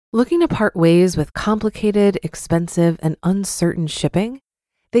Looking to part ways with complicated, expensive, and uncertain shipping?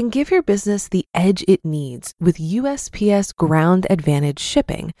 Then give your business the edge it needs with USPS Ground Advantage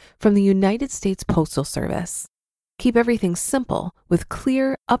shipping from the United States Postal Service. Keep everything simple with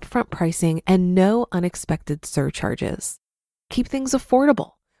clear, upfront pricing and no unexpected surcharges. Keep things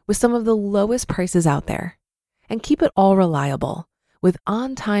affordable with some of the lowest prices out there. And keep it all reliable with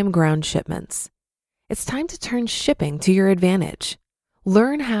on-time ground shipments. It's time to turn shipping to your advantage.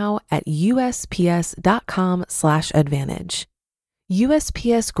 Learn how at USPS.com/advantage.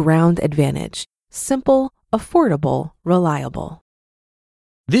 USPS Ground Advantage. Simple, affordable, reliable.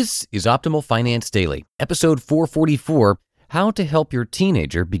 This is Optimal Finance Daily, episode 444, How to Help Your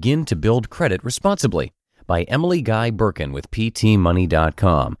Teenager Begin to Build Credit Responsibly, by Emily Guy Birken with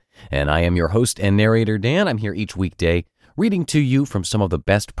PTmoney.com. And I am your host and narrator, Dan. I'm here each weekday reading to you from some of the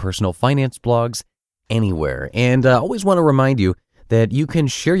best personal finance blogs anywhere. And I always want to remind you that you can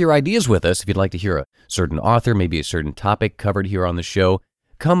share your ideas with us if you'd like to hear a certain author, maybe a certain topic covered here on the show.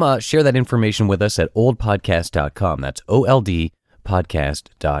 Come share that information with us at oldpodcast.com. That's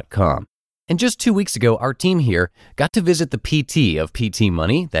oldpodcast.com. And just 2 weeks ago, our team here got to visit the PT of PT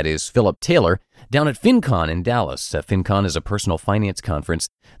Money, that is Philip Taylor, down at FinCon in Dallas. FinCon is a personal finance conference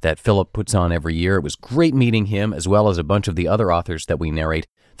that Philip puts on every year. It was great meeting him, as well as a bunch of the other authors that we narrate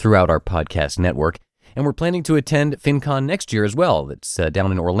throughout our podcast network. And we're planning to attend FinCon next year as well. It's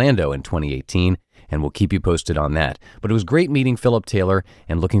down in Orlando in 2018, and we'll keep you posted on that. But it was great meeting Philip Taylor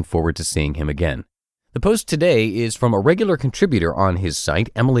and looking forward to seeing him again. The post today is from a regular contributor on his site,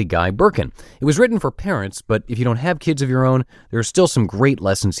 Emily Guy Birken. It was written for parents, but if you don't have kids of your own, there are still some great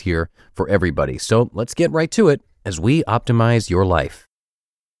lessons here for everybody. So let's get right to it as we optimize your life.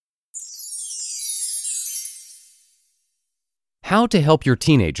 How to Help Your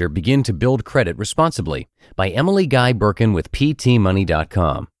Teenager Begin to Build Credit Responsibly, by Emily Guy Birken with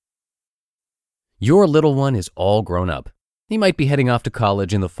PTmoney.com. Your little one is all grown up. He might be heading off to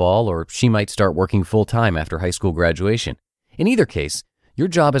college in the fall, or she might start working full-time after high school graduation. In either case, your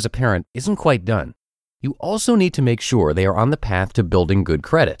job as a parent isn't quite done. You also need to make sure they are on the path to building good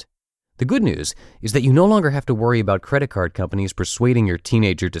credit. The good news is that you no longer have to worry about credit card companies persuading your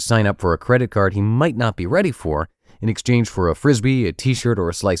teenager to sign up for a credit card he might not be ready for in exchange for a Frisbee, a t-shirt, or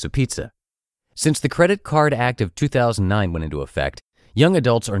a slice of pizza. Since the Credit Card Act of 2009 went into effect, young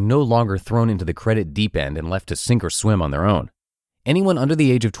adults are no longer thrown into the credit deep end and left to sink or swim on their own. Anyone under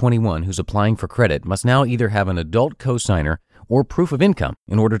the age of 21 who's applying for credit must now either have an adult cosigner or proof of income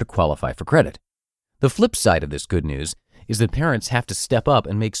in order to qualify for credit. The flip side of this good news is that parents have to step up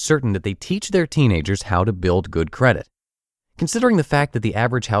and make certain that they teach their teenagers how to build good credit. Considering the fact that the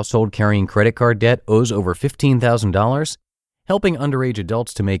average household carrying credit card debt owes over $15,000, helping underage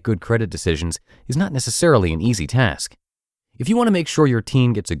adults to make good credit decisions is not necessarily an easy task. If you want to make sure your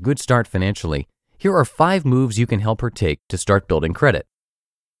teen gets a good start financially, here are 5 moves you can help her take to start building credit.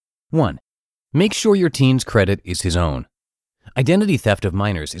 1. Make sure your teen's credit is his own. Identity theft of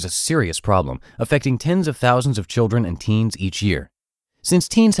minors is a serious problem, affecting tens of thousands of children and teens each year. Since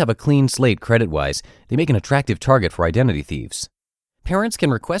teens have a clean slate credit-wise, they make an attractive target for identity thieves. Parents can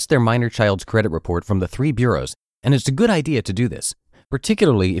request their minor child's credit report from the 3 bureaus, and it's a good idea to do this,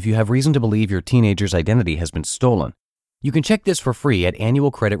 particularly if you have reason to believe your teenager's identity has been stolen. You can check this for free at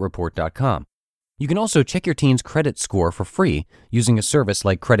annualcreditreport.com. You can also check your teen's credit score for free using a service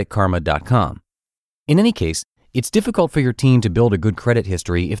like creditkarma.com. In any case, it's difficult for your teen to build a good credit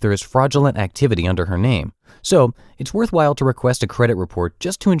history if there is fraudulent activity under her name. So, it's worthwhile to request a credit report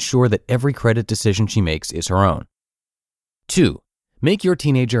just to ensure that every credit decision she makes is her own. 2. Make your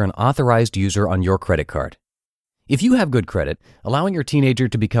teenager an authorized user on your credit card. If you have good credit, allowing your teenager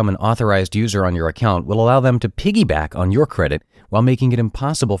to become an authorized user on your account will allow them to piggyback on your credit while making it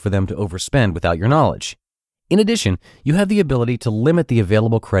impossible for them to overspend without your knowledge. In addition, you have the ability to limit the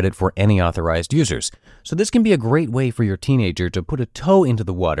available credit for any authorized users, so this can be a great way for your teenager to put a toe into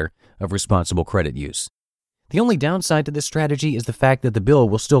the water of responsible credit use. The only downside to this strategy is the fact that the bill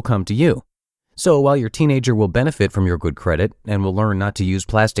will still come to you. So while your teenager will benefit from your good credit and will learn not to use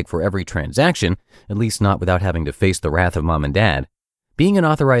plastic for every transaction, at least not without having to face the wrath of mom and dad, being an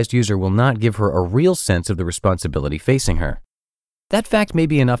authorized user will not give her a real sense of the responsibility facing her. That fact may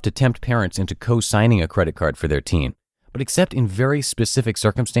be enough to tempt parents into co-signing a credit card for their teen, but except in very specific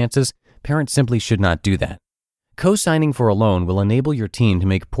circumstances, parents simply should not do that. Co-signing for a loan will enable your teen to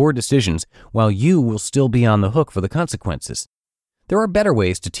make poor decisions while you will still be on the hook for the consequences. There are better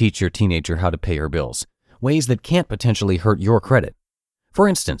ways to teach your teenager how to pay her bills, ways that can't potentially hurt your credit. For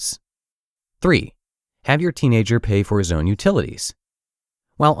instance, 3. Have your teenager pay for his own utilities.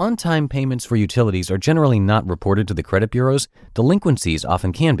 While on-time payments for utilities are generally not reported to the credit bureaus, delinquencies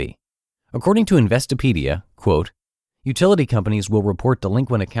often can be. According to Investopedia, quote, utility companies will report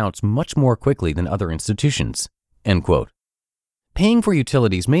delinquent accounts much more quickly than other institutions, end quote. Paying for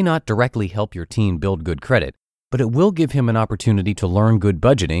utilities may not directly help your teen build good credit, but it will give him an opportunity to learn good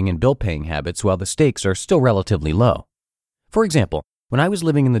budgeting and bill paying habits while the stakes are still relatively low. For example, when I was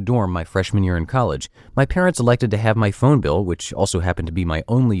living in the dorm my freshman year in college, my parents elected to have my phone bill, which also happened to be my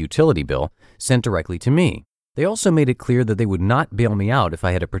only utility bill, sent directly to me. They also made it clear that they would not bail me out if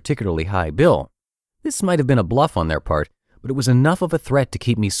I had a particularly high bill. This might have been a bluff on their part, but it was enough of a threat to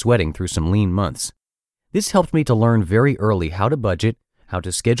keep me sweating through some lean months. This helped me to learn very early how to budget, how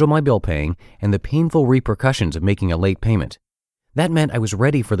to schedule my bill paying, and the painful repercussions of making a late payment. That meant I was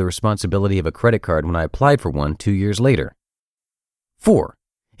ready for the responsibility of a credit card when I applied for one 2 years later. 4.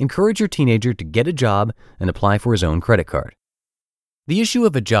 Encourage your teenager to get a job and apply for his own credit card. The issue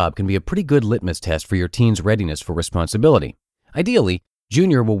of a job can be a pretty good litmus test for your teen's readiness for responsibility. Ideally,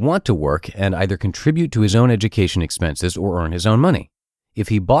 Junior will want to work and either contribute to his own education expenses or earn his own money. If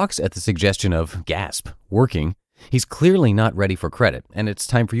he balks at the suggestion of, gasp, working, he's clearly not ready for credit, and it's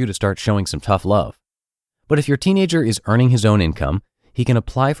time for you to start showing some tough love. But if your teenager is earning his own income, he can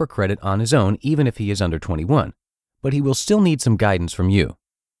apply for credit on his own even if he is under 21. But he will still need some guidance from you.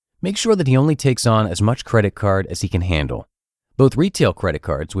 Make sure that he only takes on as much credit card as he can handle. Both retail credit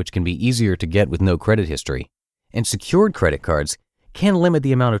cards, which can be easier to get with no credit history, and secured credit cards can limit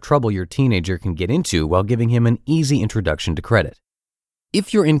the amount of trouble your teenager can get into while giving him an easy introduction to credit.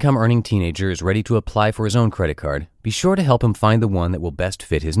 If your income-earning teenager is ready to apply for his own credit card, be sure to help him find the one that will best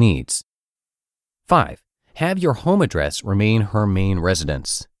fit his needs. 5. Have your home address remain her main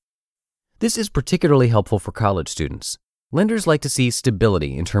residence. This is particularly helpful for college students. Lenders like to see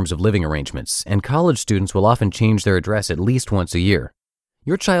stability in terms of living arrangements, and college students will often change their address at least once a year.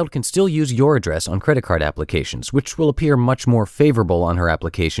 Your child can still use your address on credit card applications, which will appear much more favorable on her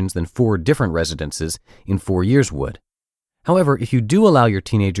applications than 4 different residences in 4 years would. However, if you do allow your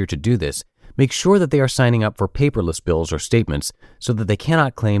teenager to do this, make sure that they are signing up for paperless bills or statements so that they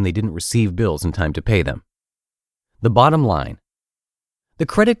cannot claim they didn't receive bills in time to pay them. The bottom line. The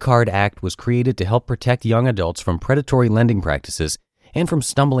Credit Card Act was created to help protect young adults from predatory lending practices and from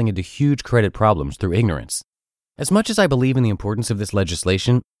stumbling into huge credit problems through ignorance. As much as I believe in the importance of this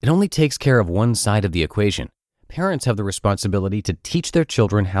legislation, it only takes care of one side of the equation. Parents have the responsibility to teach their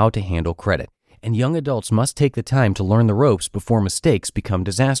children how to handle credit, and young adults must take the time to learn the ropes before mistakes become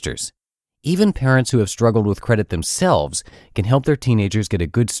disasters. Even parents who have struggled with credit themselves can help their teenagers get a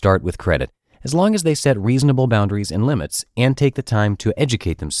good start with credit, as long as they set reasonable boundaries and limits and take the time to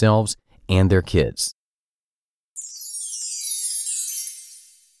educate themselves and their kids.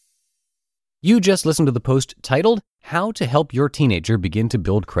 You just listened to the post titled, How to Help Your Teenager Begin to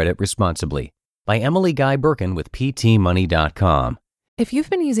Build Credit Responsibly by Emily Guy Birken with PTmoney.com. If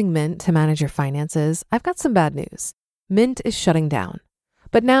you've been using Mint to manage your finances, I've got some bad news. Mint is shutting down.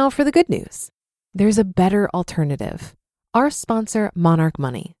 But now for the good news. There's a better alternative. Our sponsor, Monarch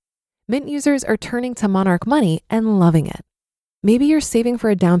Money. Mint users are turning to Monarch Money and loving it. Maybe you're saving for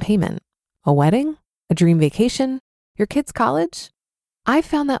a down payment, a wedding, a dream vacation, your kid's college. I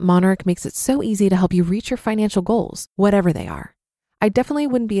found that Monarch makes it so easy to help you reach your financial goals, whatever they are. I definitely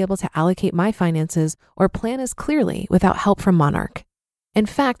wouldn't be able to allocate my finances or plan as clearly without help from Monarch. In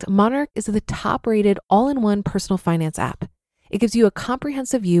fact, Monarch is the top-rated all-in-one personal finance app. It gives you a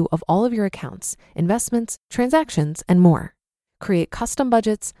comprehensive view of all of your accounts, investments, transactions, and more. Create custom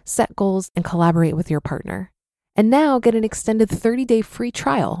budgets, set goals, and collaborate with your partner. And now get an extended 30-day free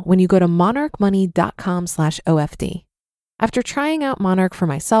trial when you go to monarchmoney.com/OFD. After trying out Monarch for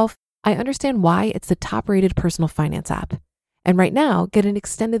myself, I understand why it's the top-rated personal finance app. And right now, get an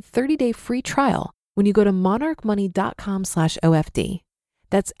extended 30-day free trial when you go to monarchmoney.com/OFD.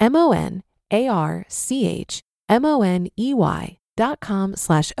 That's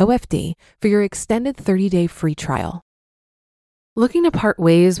monarchmoney.com/OFD for your extended 30-day free trial. Looking to part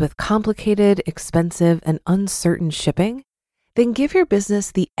ways with complicated, expensive, and uncertain shipping? Then give your business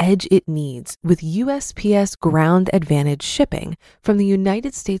the edge it needs with USPS Ground Advantage shipping from the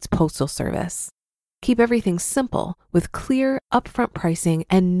United States Postal Service. Keep everything simple with clear, upfront pricing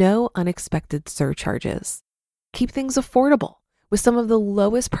and no unexpected surcharges. Keep things affordable with some of the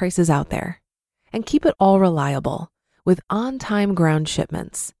lowest prices out there. And keep it all reliable with on-time ground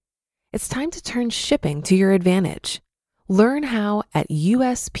shipments. It's time to turn shipping to your advantage. Learn how at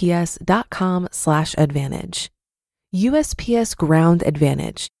USPS.com/advantage. USPS Ground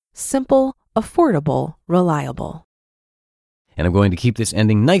Advantage. Simple, affordable, reliable. And I'm going to keep this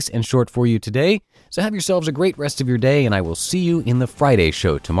ending nice and short for you today. So have yourselves a great rest of your day, and I will see you in the Friday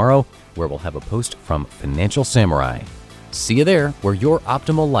show tomorrow, where we'll have a post from Financial Samurai. See you there, where your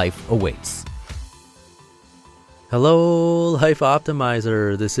optimal life awaits. Hello, Life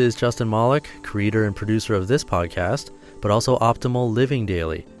Optimizer. This is Justin Malik, creator and producer of this podcast, but also Optimal Living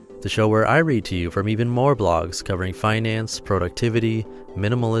Daily, the show where I read to you from even more blogs covering finance, productivity,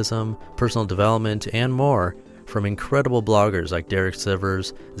 minimalism, personal development, and more from incredible bloggers like Derek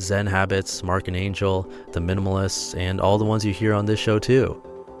Sivers, Zen Habits, Mark and Angel, The Minimalists, and all the ones you hear on this show too.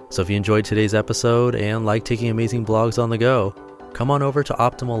 So if you enjoyed today's episode and like taking amazing blogs on the go, come on over to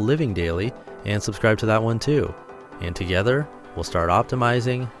Optimal Living Daily and subscribe to that one too. And together, we'll start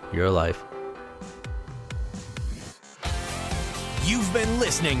optimizing your life. You've been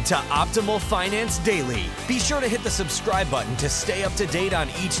listening to Optimal Finance Daily. Be sure to hit the subscribe button to stay up to date on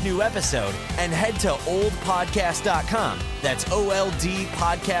each new episode and head to oldpodcast.com. That's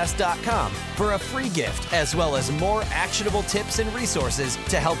OLDpodcast.com for a free gift as well as more actionable tips and resources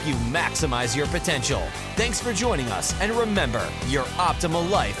to help you maximize your potential. Thanks for joining us, and remember, your optimal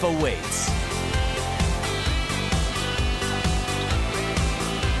life awaits.